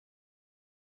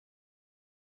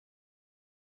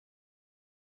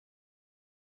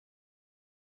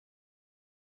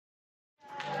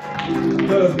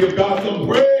Let us give God some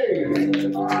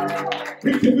praise.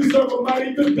 We serve a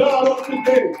mighty good God on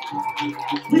today.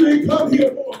 We didn't come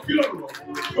here for a funeral,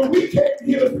 but we came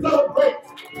here to celebrate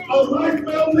a life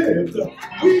well lived.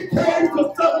 We came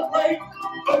to celebrate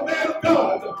a man of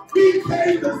God. We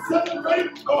came to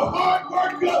celebrate a hard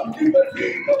worker in the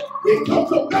kingdom. We come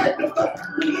to magnify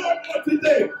the Lord on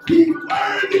today. He's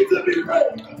worthy to be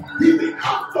praised. He's the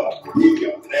Alpha. He's the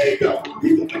Omega.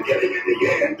 He's the beginning and the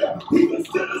end. He's the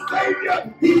sinner Savior.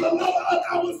 He's the lover of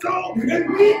our soul. And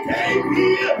we came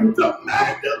here to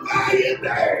magnify His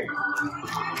name.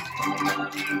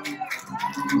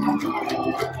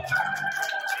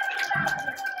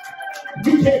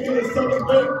 We came here to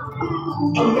celebrate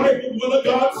a life of one of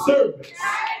God's servants.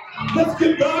 Let's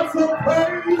give God some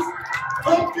praise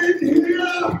up in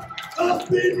here,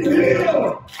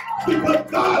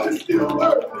 because God is still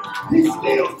worthy. He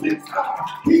still sits high.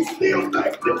 He's still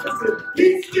magnificent.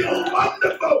 He's still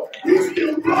wonderful. He's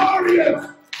still glorious.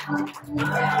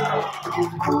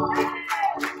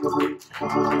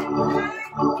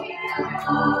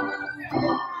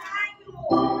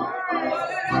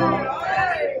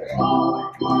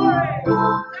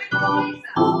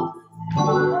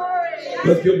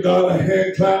 Let's give God a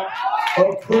hand clap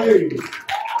of praise.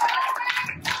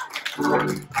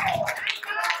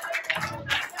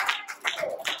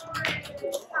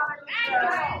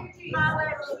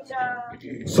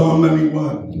 Psalm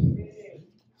 91.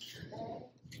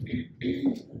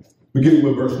 Beginning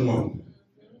with verse 1.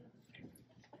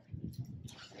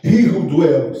 He who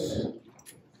dwells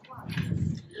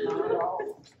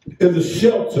in the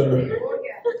shelter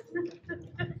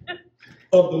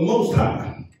of the Most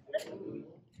High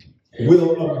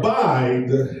will abide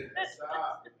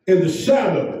in the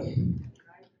shadow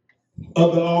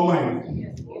of the Almighty.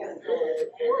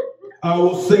 I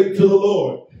will say to the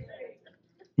Lord,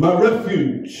 my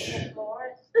refuge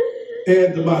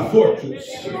and my fortress,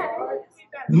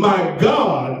 my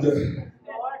God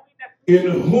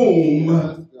in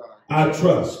whom I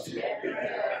trust.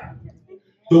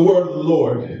 The word of the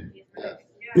Lord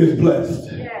is blessed.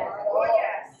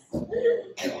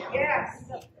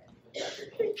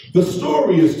 The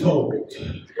story is told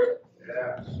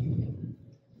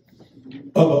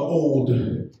of an old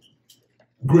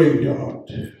graveyard.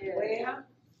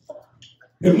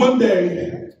 And one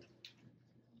day,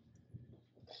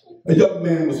 a young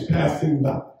man was passing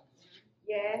by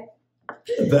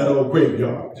that old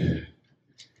graveyard.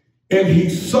 And he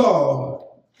saw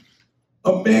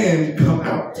a man come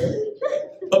out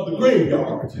of the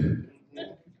graveyard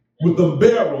with a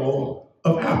barrel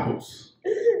of apples.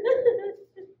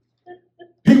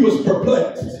 He was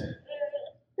perplexed.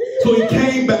 So he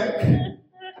came back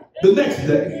the next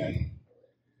day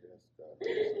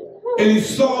and he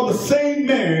saw the same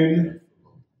man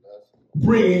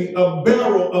bringing a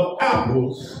barrel of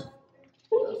apples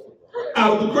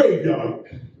out of the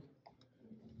graveyard.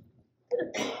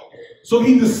 So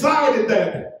he decided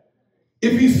that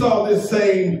if he saw this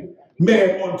same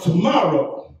man on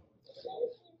tomorrow,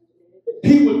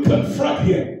 he would confront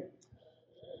him.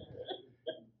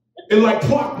 And like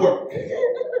clockwork,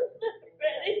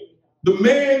 the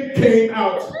man came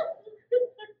out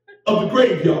of the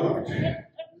graveyard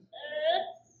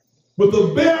with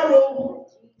a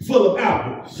barrel full of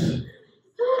apples.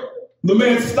 The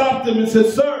man stopped him and said,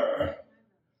 "Sir,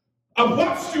 I've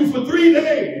watched you for 3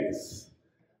 days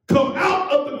come out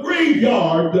of the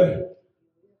graveyard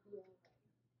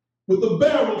with a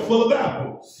barrel full of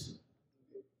apples.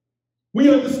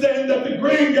 We understand that the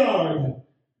graveyard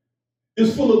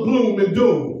is full of gloom and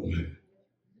doom.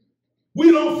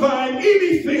 We don't find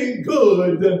anything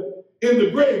good in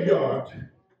the graveyard."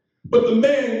 But the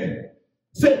man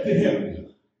said to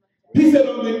him, he said,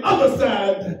 "On the other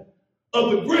side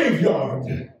of the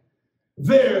graveyard,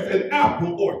 there's an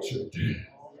apple orchard.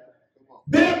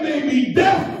 There may be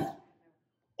death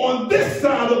on this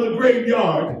side of the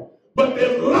graveyard, but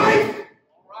there's life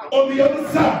on the other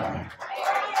side."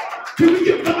 Can we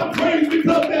give God praise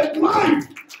because there's life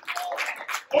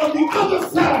on the other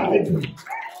side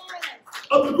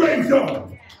of the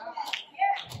graveyard?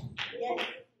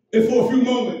 And for a few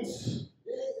moments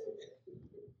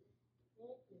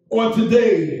on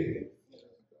today,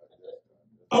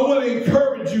 I want to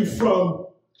encourage you from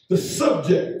the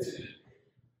subject,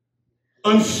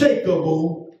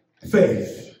 unshakable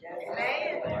faith.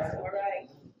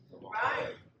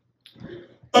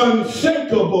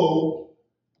 Unshakable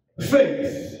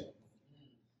faith.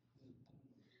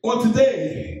 On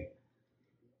today,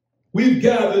 we've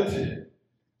gathered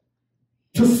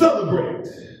to celebrate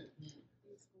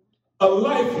a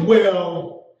life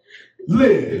well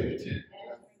lived.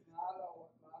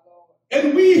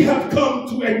 And we have come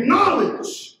to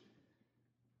acknowledge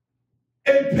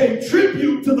and pay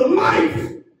tribute to the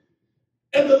life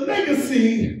and the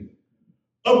legacy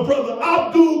of Brother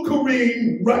Abdul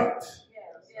Kareem Wright.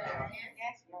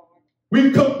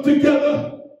 We've come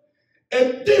together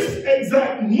at this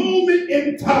exact moment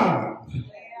in time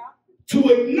to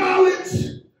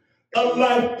acknowledge a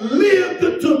life lived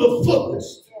to the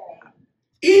fullest,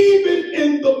 even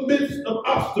in the midst of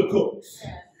obstacles.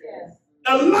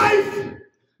 A life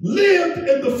lived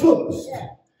in the fullest,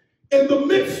 in the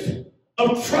midst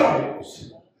of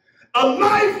trials. A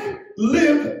life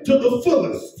lived to the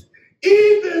fullest,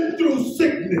 even through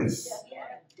sickness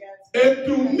and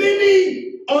through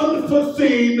many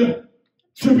unforeseen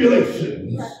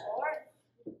tribulations.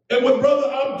 And what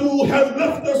Brother Abdul has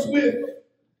left us with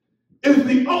is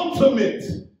the ultimate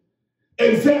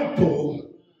example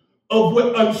of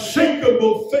what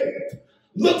unshakable faith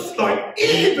looks like,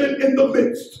 even in the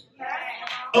midst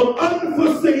of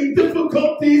unforeseen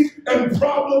difficulties and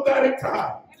problematic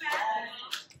times.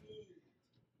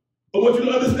 I want you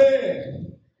to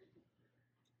understand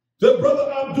that Brother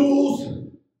Abdul's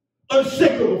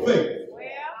unshakable faith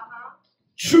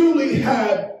truly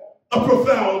had a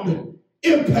profound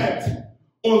impact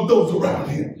on those around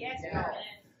him.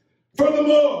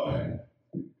 Furthermore,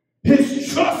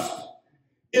 his trust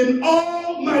in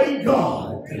Almighty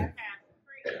God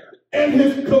and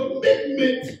his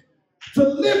commitment to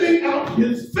living out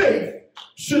his faith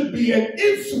should be an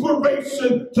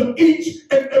inspiration to each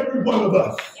and every one of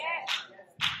us.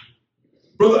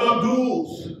 Brother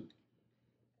Abdul's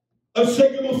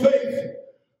unshakable faith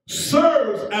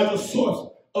serves as a source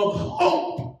of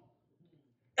hope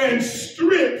and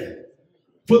strength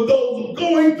for those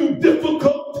going through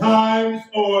difficult times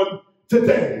on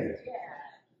today.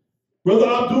 Brother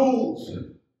Abdul's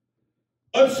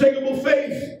unshakable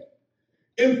faith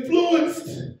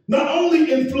not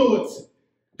only influenced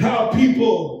how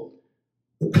people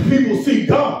see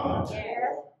God,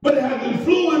 but it has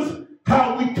influenced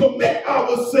how we commit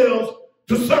ourselves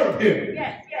to serve him.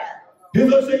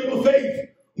 His unshakable faith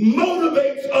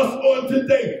motivates us on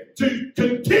today to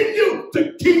continue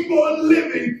to keep on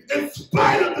living in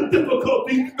spite of the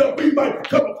difficulties that we might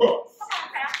come across.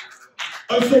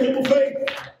 Unshakable faith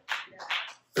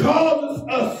causes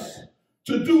us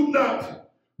to do not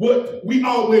what we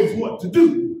always want to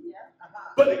do,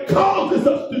 but it causes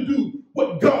us to do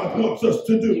what God wants us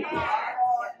to do.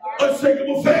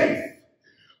 Unshakable faith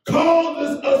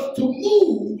causes us to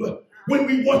move when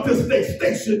we want to stay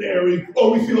stationary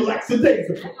or we feel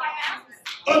lackadaisical.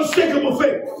 Unshakable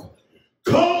faith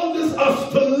causes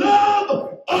us to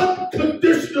love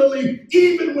unconditionally,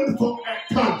 even when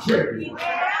it's contrary.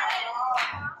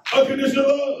 Unconditional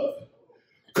love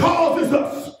causes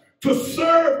us to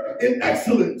serve in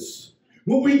excellence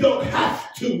when we don't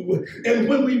have to and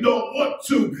when we don't want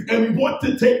to and we want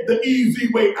to take the easy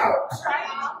way out.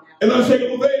 And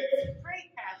unshakable faith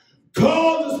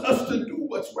causes us to do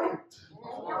what's right.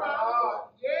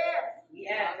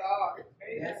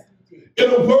 In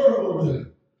a world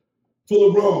full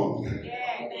of wrong.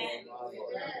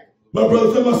 My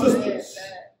brothers and my sisters,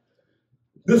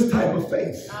 this type of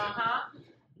faith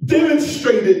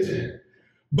demonstrated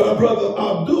by Brother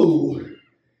Abdul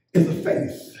is a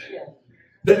faith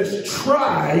that is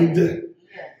tried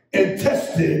and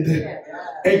tested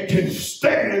and can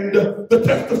stand the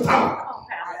test of time.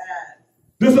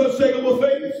 This unshakable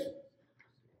faith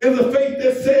is a faith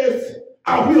that says,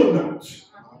 I will not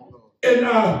and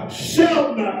I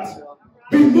shall not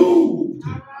be moved.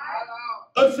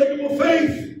 Unshakable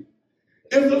faith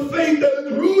is a faith that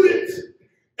is rooted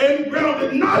and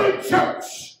grounded not in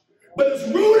church, but it's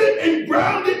rooted and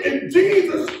grounded in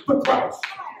Jesus the Christ.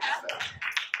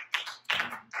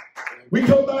 We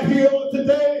come by here on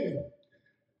today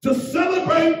to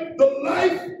celebrate the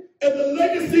life and the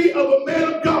legacy of a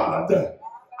man of God.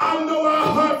 I know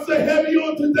our hearts are heavy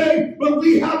on today, but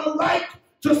we have a right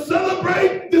to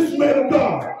celebrate this man of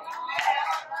God.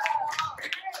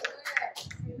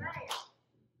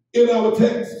 In our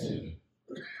text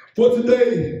for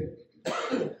today,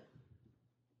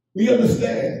 we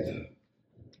understand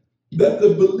that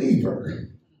the believer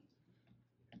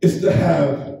is to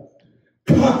have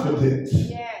confidence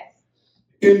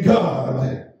in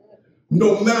God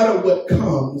no matter what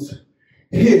comes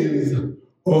his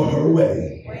or her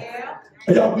way.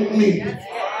 Are y'all with me?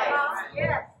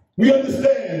 We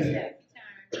understand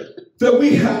that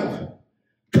we have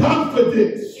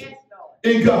confidence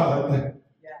in God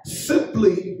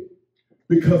simply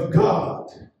because God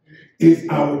is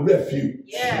our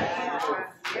refuge.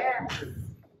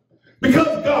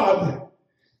 Because God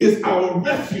is our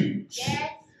refuge,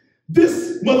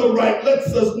 This, Mother Wright,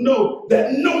 lets us know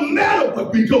that no matter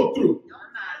what we go through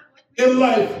in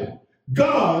life,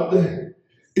 God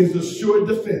is a sure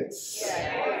defense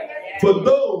for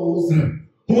those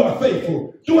who are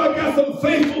faithful. Do I got some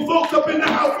faithful folks up in the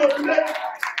house for today?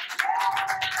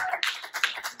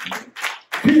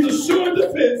 He's a sure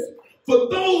defense for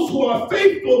those who are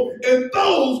faithful and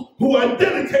those who are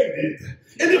dedicated.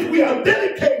 And if we are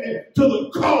dedicated to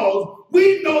the cause,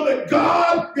 we know that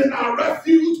God is our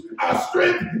refuge, our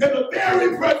strength, and a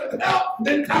very present help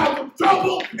in times of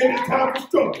trouble and in times of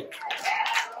struggle.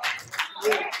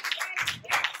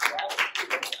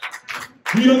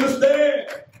 We understand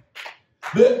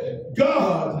that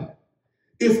God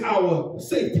is our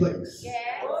safe place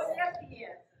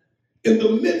in the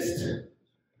midst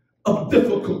of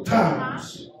difficult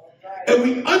times. And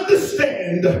we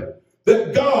understand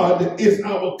that God is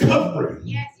our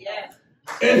covering.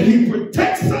 And he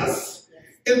protects us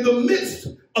in the midst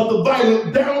of the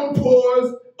violent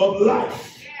downpours of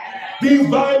life. These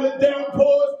violent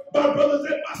downpours, my brothers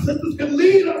and my sisters, can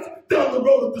lead us down the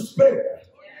road of despair,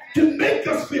 can make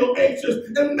us feel anxious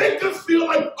and make us feel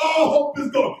like all hope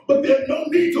is gone. But there's no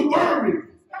need to worry,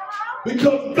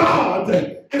 because God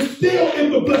is still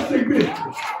in the blessing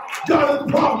business. God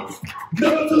has promised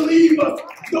never to leave us,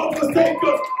 nor forsake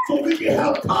us, so we can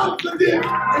have confidence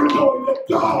in knowing that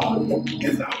God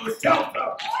is our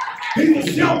shelter. He's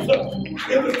a shelter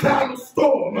in the time of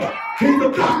storm. He's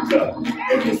a doctor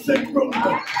in the sick room.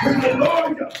 He's a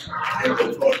lawyer in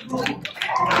the courtroom.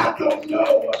 I don't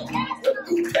know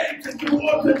if you came to New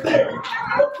Orleans today,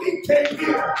 but we came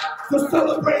here to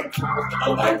celebrate a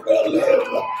life well lived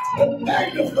and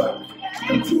magnify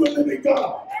the true and living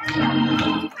God.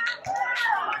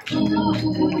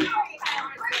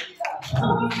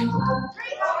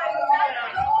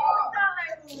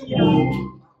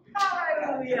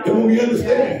 And when we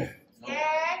understand,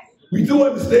 we do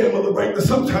understand, Mother Wright, that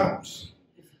sometimes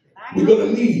we're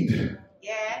going to need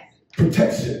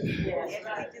protection.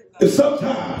 And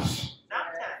sometimes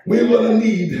we're going to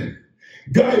need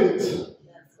guidance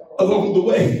along the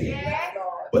way.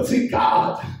 But see,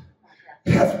 God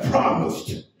has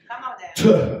promised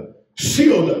to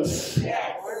shield us.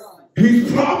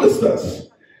 He's promised us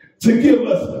to give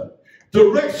us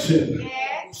direction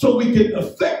so we can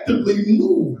effectively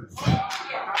move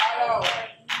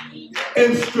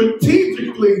and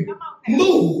strategically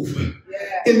move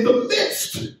in the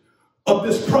midst of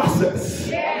this process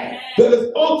that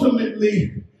is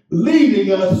ultimately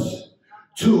leading us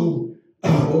to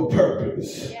our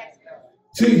purpose.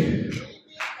 See,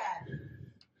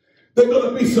 there are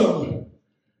going to be some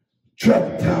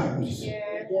tragic times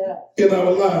in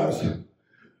our lives.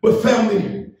 But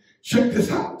family, check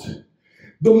this out.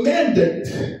 The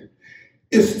mandate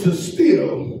is to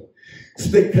still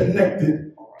stay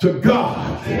connected to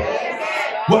God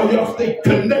while y'all stay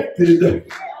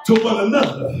connected to one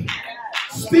another.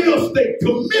 Still stay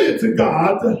committed to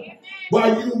God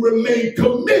while you remain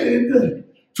committed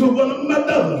to one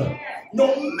another.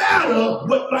 No matter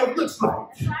what life looks like,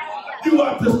 you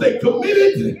are to stay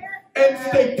committed and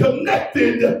stay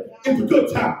connected in the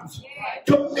good times.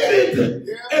 Committed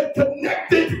and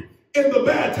connected in the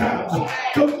bad times.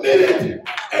 Committed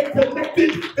and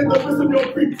connected in the midst of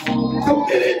your grief.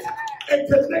 Committed and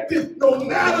connected no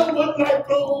matter what life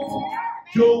goes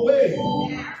your way.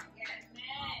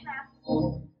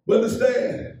 But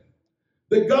understand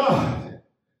that God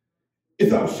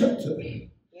is our shelter.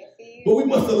 But we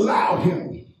must allow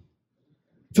him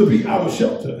to be our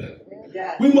shelter.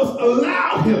 We must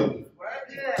allow him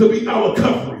to be our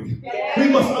covering. We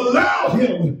must allow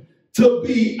him to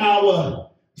be our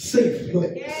safe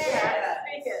place.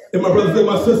 And my brothers and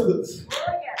my sisters,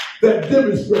 that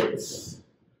demonstrates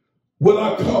what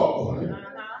I call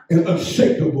an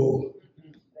unshakable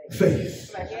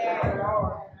faith.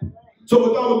 So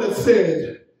with all of that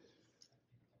said,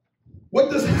 what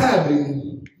does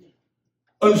having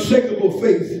unshakable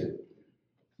faith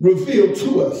reveal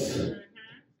to us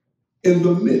in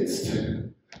the midst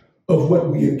of what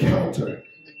we encounter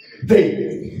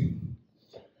daily?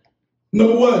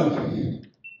 Number one,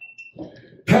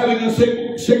 having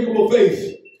unshakable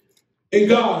faith in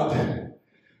God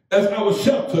as our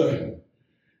shelter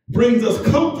brings us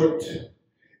comfort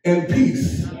and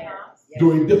peace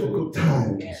during difficult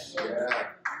times.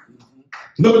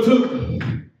 Number two,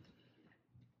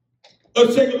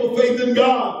 unshakable faith in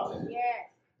God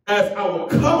as our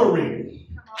covering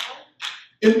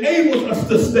enables us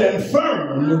to stand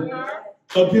firm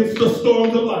against the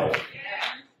storms of life.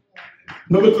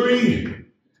 Number three,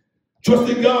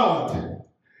 trusting God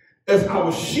as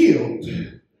our shield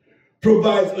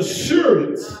provides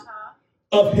assurance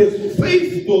of his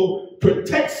faithful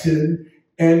protection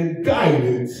and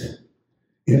guidance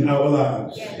in our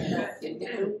lives.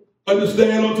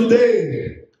 Understand, on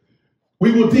today,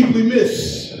 we will deeply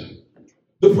miss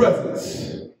the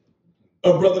presence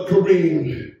of Brother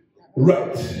Kareem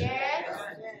Wright.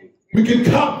 We can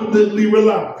confidently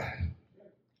rely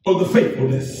on the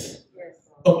faithfulness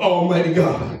of Almighty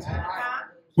God.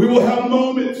 We will have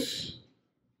moments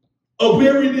of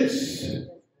weariness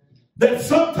that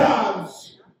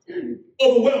sometimes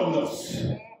overwhelm us,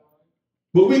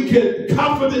 but we can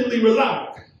confidently rely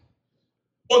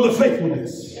on the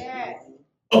faithfulness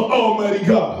of Almighty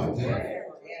God.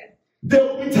 There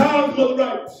will be times, Mother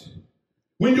Wright,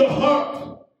 when your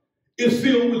heart is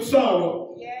filled with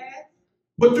sorrow,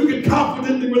 but you can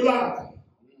confidently rely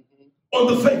on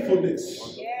the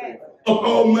faithfulness of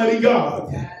Almighty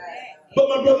God. But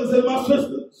my brothers and my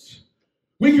sisters,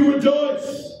 we can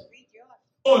rejoice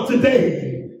on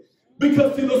today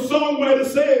because, see, the songwriter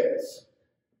says,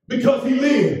 because he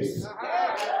lives,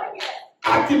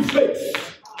 I can face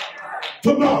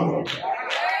tomorrow.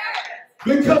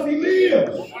 Because he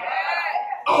lives,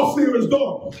 all fear is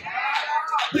gone.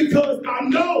 Because I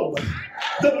know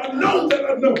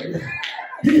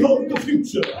he holds the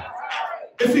future.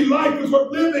 And see, life is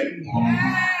worth living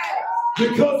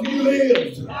because he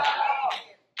lives.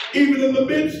 Even in the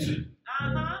midst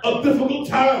of difficult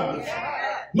times,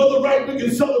 Mother Wright, we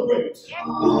can celebrate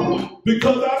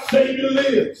because our Savior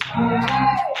lives.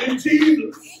 In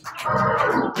Jesus,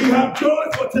 we have joy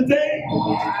for today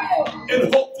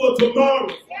and hope for tomorrow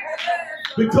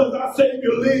because our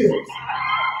Savior lives.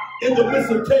 In the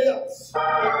midst of chaos,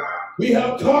 we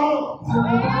have calm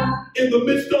in the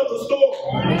midst of the storm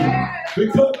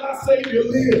because our Savior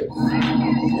lives.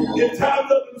 In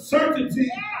times of uncertainty,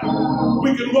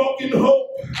 we can walk in hope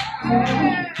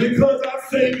because our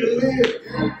Savior lives.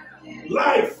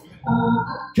 Life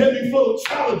can be full of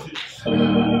challenges,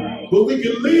 but we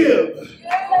can live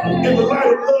in the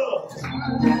light of love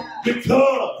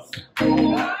because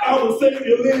our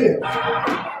Savior lives.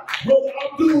 Brother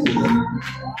Abdul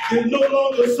is no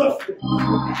longer suffering,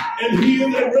 and he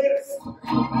is at rest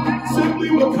simply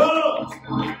because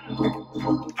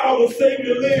our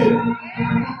Savior lives.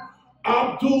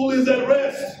 Abdul is at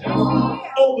rest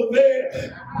over there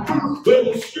where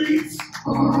the streets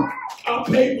are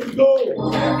paved with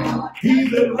gold.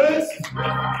 He's at rest.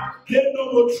 There are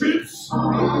no more trips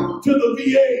to the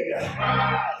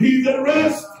VA. He's at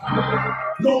rest.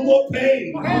 No more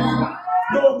pain.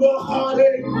 No more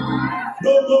heartache.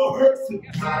 No more hearses.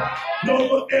 No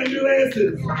more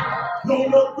ambulances. No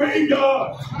more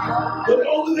graveyard. But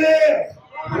over there,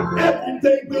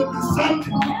 everything will be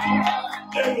Sunday.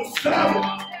 And the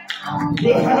Sabbath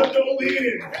will have no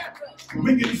end.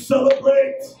 We can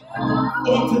celebrate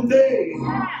on today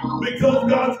because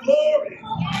God's glory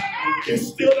is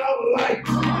still our light.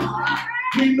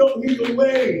 We know he's a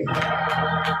way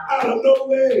out of no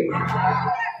way.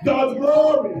 God's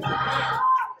glory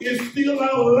is still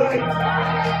our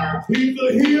light. He's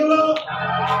a healer.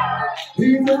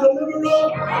 He's a deliverer.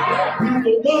 He's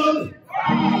the one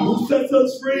who sets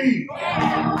us free.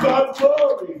 God's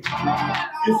glory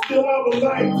is still our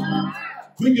light.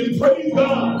 We can praise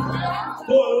God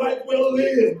for a life well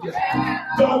lived.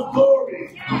 God's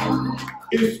glory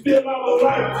is still our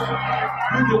light.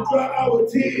 We can dry our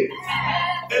tears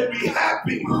and be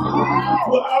happy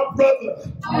for our brother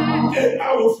and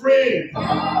our friend.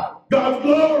 God's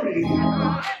glory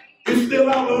is still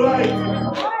our light.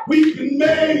 We've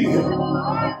may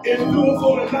endure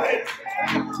for a night,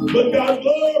 but God's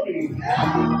glory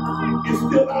is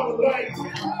still our light.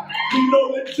 We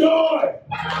know that joy,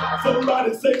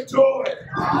 somebody say joy,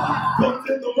 comes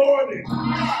in the morning.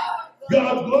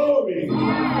 God's glory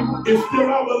is still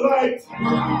our light.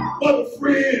 What a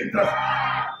friend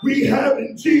we have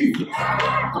in Jesus.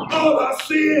 All our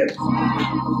sins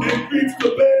and griefs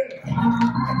to bear.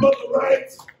 But the right,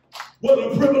 what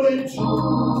a privilege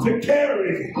to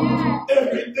carry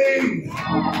everything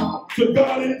to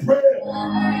God in prayer.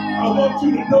 I want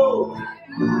you to know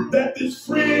that this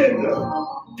friend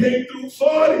came through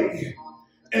 40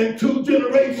 and 2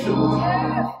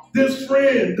 generations. This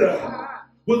friend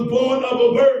was born of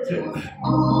a virgin.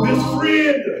 This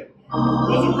friend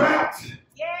was wrapped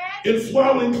in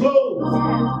swaddling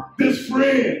clothes. This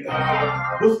friend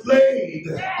was laid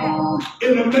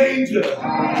in a manger.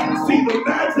 See, the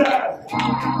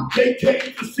Magi, they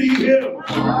came to see him,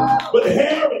 but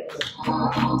Herod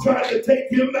tried to take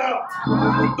him out.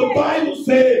 The Bible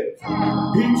says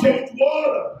he changed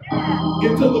water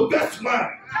into the best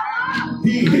wine.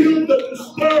 He healed the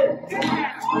disturbed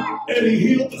and he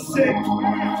healed the sick.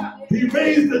 He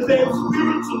raised the dead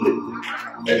spiritually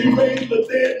And he raised the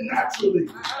dead naturally.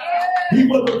 He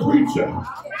was a preacher.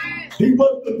 He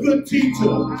was the good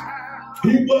teacher.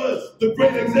 He was the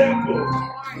great example.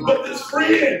 But this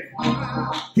friend,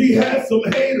 he had some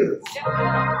haters.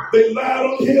 They lied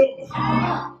on him.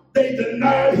 They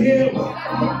denied him.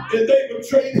 And they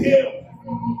betrayed him.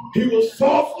 He was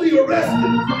falsely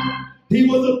arrested. He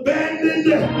was abandoned.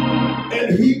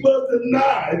 And he was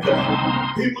denied.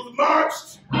 He was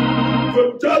marched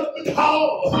from judgment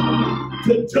hall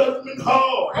to judgment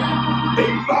hall.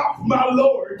 They mocked my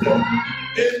Lord.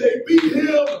 And they beat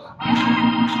him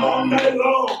all night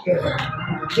long.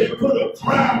 They put a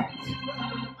crown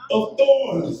of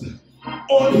thorns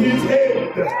on his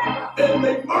head, and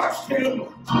they marched him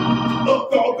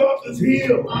up Golgotha's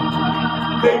hill.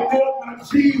 They nailed my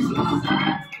Jesus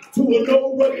to an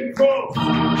old rugged cross.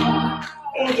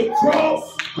 On the cross,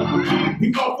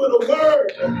 he offered a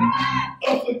word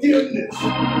of forgiveness.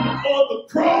 On the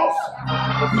cross,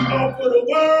 he offered a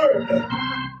word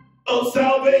of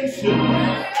salvation.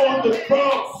 On the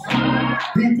cross,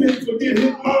 he didn't forget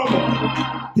his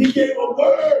mama. He gave a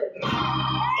word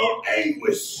of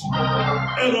anguish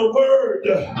and a word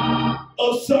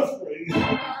of suffering.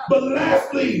 But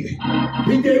lastly,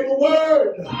 he gave a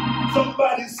word.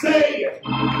 Somebody say,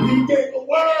 he gave a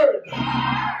word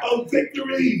of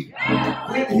victory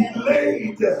when he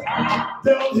laid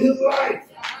down his life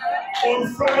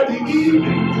on Friday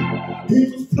evening. He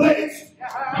was placed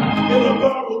in a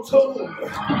borrowed tomb.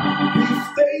 He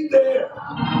stayed there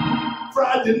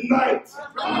Friday night,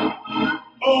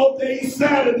 all day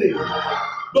Saturday.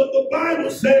 But the Bible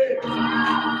said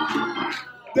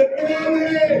that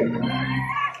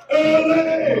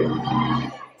early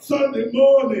Sunday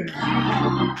morning,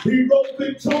 he rose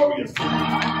victorious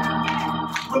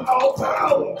with all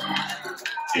power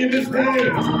in his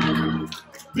hand.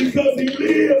 Because he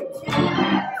lived.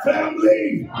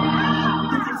 Family, you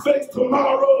can face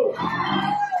tomorrow.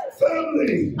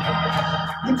 Family,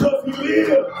 because he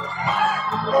lived.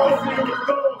 All fear is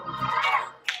gone.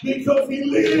 Because he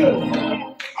lived.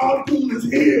 Abdul is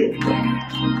healed.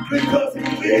 Because he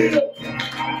lived.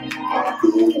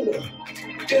 Abdul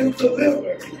is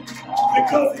delivered.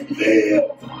 Because he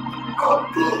lived.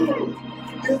 Abdul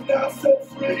is now set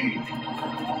free.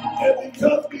 And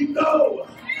because we know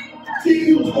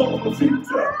Jesus for the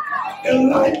future. And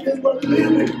life is worth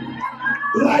living.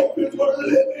 Life is worth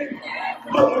living.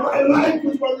 Mother, my life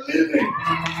is worth living.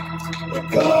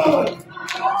 Because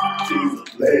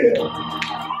Jesus lived.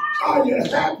 Are you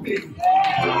happy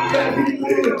that he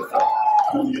lives?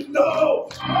 Do you know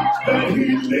that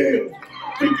he lives?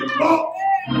 We can walk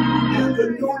in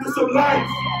the newness of life.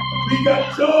 We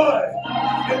got joy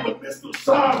in the midst of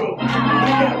sorrow. We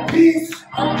got peace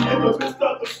in the midst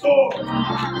of the storm.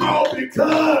 All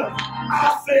because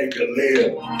our Savior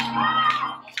lives.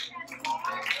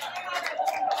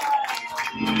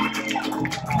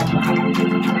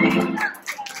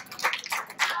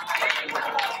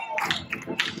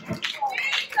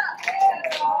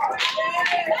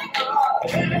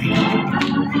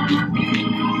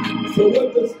 So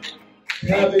what does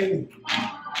having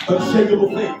unshakable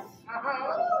faith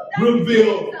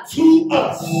reveal to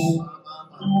us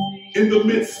in the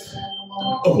midst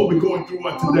of what we're going through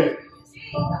on today?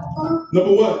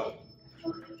 Number one,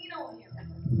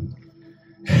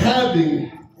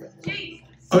 having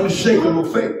unshakable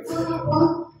faith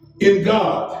in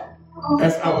God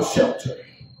as our shelter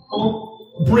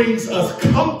brings us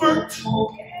comfort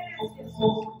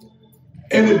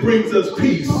and it brings us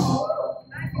peace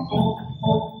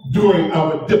during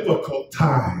our difficult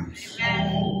times.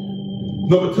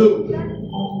 Number two,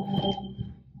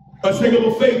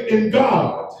 unshakable faith in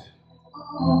God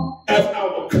as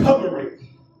our covering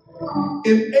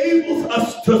enables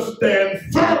us to stand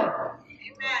firm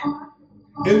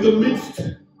in the midst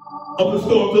of the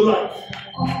storms of life.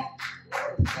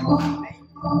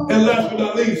 And last but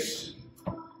not least,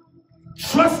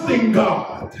 trusting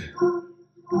God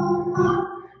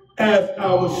as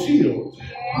our shield.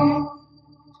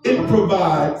 It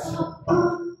provides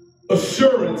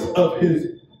assurance of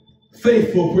his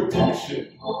faithful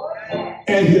protection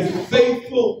and his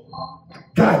faithful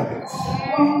guidance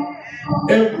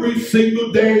every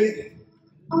single day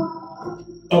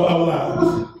of our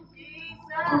lives.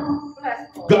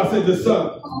 God sent his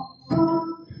son.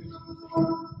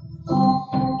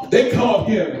 They called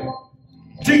him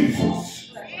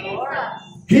Jesus.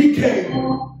 He came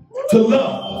to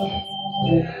love.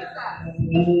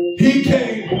 He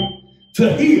came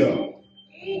to heal.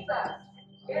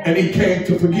 And he came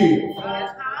to forgive.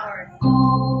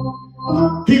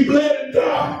 He bled and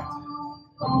died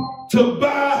to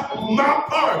buy my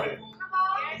pardon.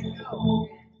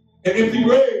 An empty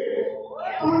grave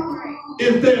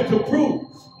is there to prove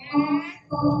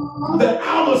that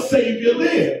our Savior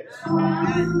lives.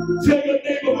 Tell your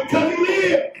neighbor, because he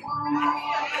lives,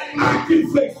 I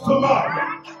can face tomorrow.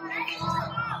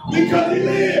 Because he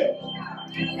lives,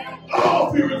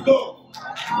 all fear is gone.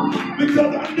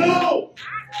 Because I know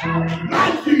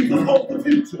my Jesus holds the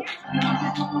future.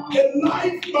 And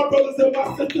life, my brothers and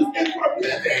my sisters, is worth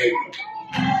living.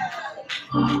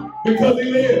 Because he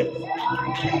lives.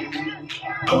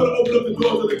 I'm going to open up the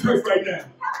doors of the church right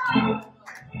now.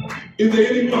 Is there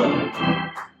anyone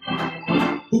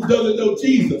who doesn't know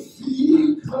Jesus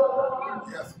in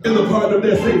the pardon of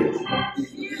their sins?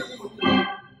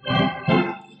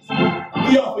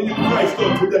 We offer you Christ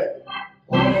on today.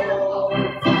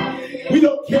 We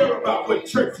don't care about what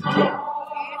church you're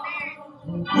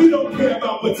from. We don't care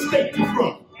about what state you're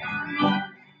from.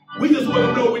 We just want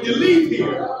to know when you leave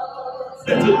here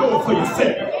that you're going for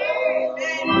yourself.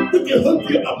 We can hook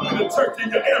you up with a church in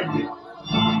your area.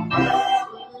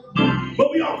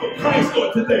 But we offer Christ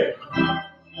on today.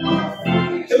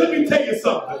 And let me tell you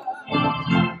something.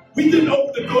 We didn't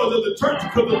open the doors of the church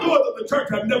because the doors of the church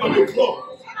have never been closed.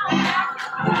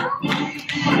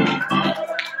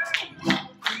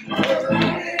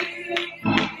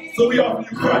 So we offer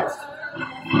you Christ.